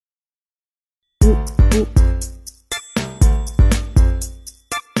No,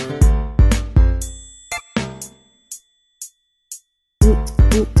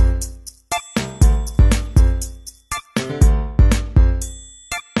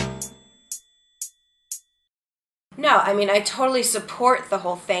 I mean, I totally support the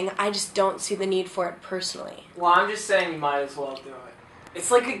whole thing. I just don't see the need for it personally. Well, I'm just saying you might as well do it.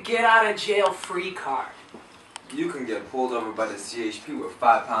 It's like a get-out-of-jail-free card. You can get pulled over by the CHP with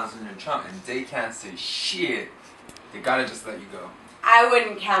 5 pounds in your trunk and they can't say shit. They gotta just let you go. I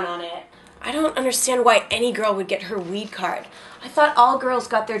wouldn't count on it. I don't understand why any girl would get her weed card. I thought all girls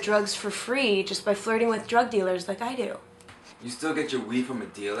got their drugs for free just by flirting with drug dealers like I do. You still get your weed from a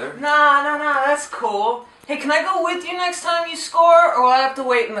dealer? Nah, that's cool. Hey, can I go with you next time you score, or will I have to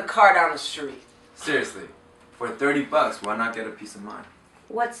wait in the car down the street? Seriously, for 30 bucks, why not get a piece of mind?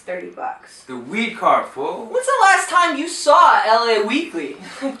 What's 30 bucks? The weed card, fool. When's the last time you saw LA Weekly?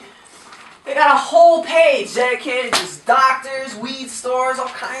 They got a whole page dedicated to just doctors, weed stores, all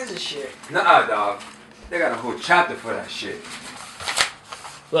kinds of shit. Nuh-uh, dog. They got a whole chapter for that shit.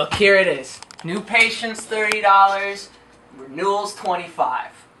 Look, here it is. New patients, $30. Renewals, $25.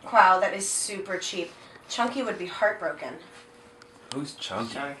 Wow, that is super cheap. Chunky would be heartbroken. Who's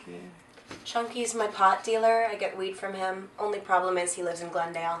Chunky? Chunky's my pot dealer. I get weed from him. Only problem is he lives in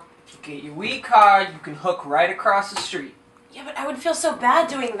Glendale. If you get your weed card, you can hook right across the street. Yeah, but I would feel so bad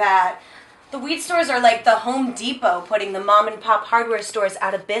doing that. The weed stores are like the Home Depot putting the mom and pop hardware stores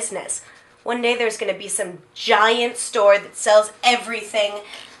out of business. One day there's going to be some giant store that sells everything,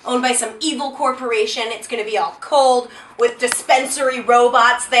 owned by some evil corporation. It's going to be all cold with dispensary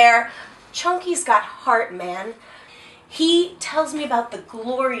robots there. Chunky's got heart, man. He tells me about the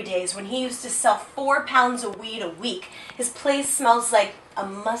glory days when he used to sell 4 pounds of weed a week. His place smells like a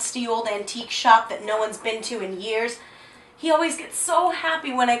musty old antique shop that no one's been to in years. He always gets so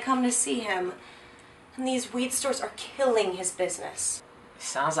happy when I come to see him. And these weed stores are killing his business.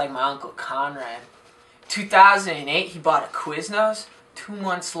 Sounds like my Uncle Conrad. 2008, he bought a Quiznos. 2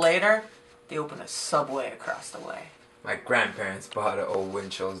 months later, they opened a Subway across the way. My grandparents bought an old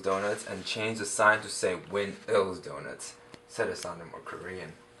Winchell's Donuts and changed the sign to say Win Ill's Donuts. Said it sounded more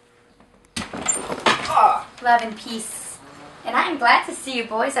Korean. Love and peace. And I am glad to see you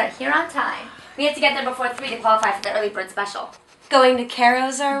boys are here on time. We have to get there before 3 to qualify for the early bird special. Going to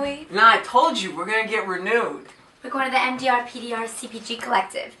Caro's, are we? Nah, I told you, we're gonna get renewed. We're going to the MDR PDR CPG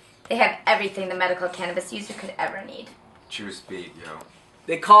Collective. They have everything the medical cannabis user could ever need. True speak, yo.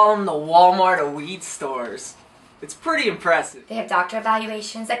 They call them the Walmart of weed stores. It's pretty impressive. They have doctor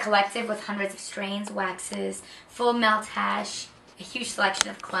evaluations, a collective with hundreds of strains, waxes, full melt hash, a huge selection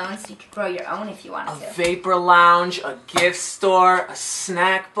of clones so you could grow your own if you wanted to. A vapor lounge, a gift store, a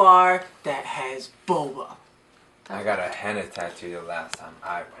snack bar that has boba. I got a henna tattoo the last time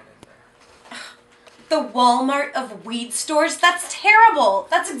I went in there. The Walmart of weed stores? That's terrible.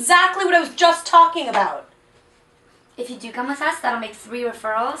 That's exactly what I was just talking about. If you do come with us, that'll make 3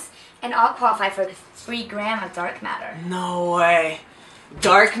 referrals, and I'll qualify for the 3 gram of dark matter. No way.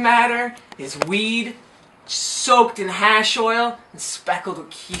 Dark matter is weed soaked in hash oil and speckled with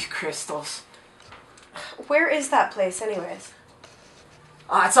key crystals. Where is that place anyways?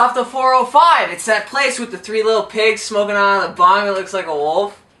 It's off the 405. It's that place with the 3 little pigs smoking on a bong that looks like a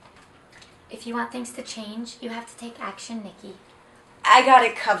wolf. If you want things to change, you have to take action, Nikki. I got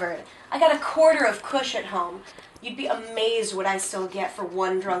it covered. I got a quarter of Kush at home. You'd be amazed what I still get for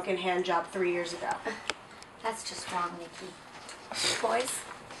 1 drunken hand job 3 years ago. That's just wrong, Nikki. Boys?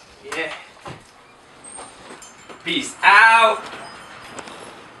 Yeah. Peace out!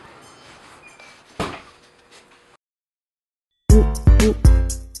 Boop,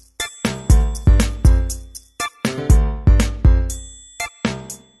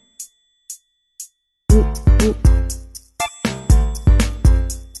 boop.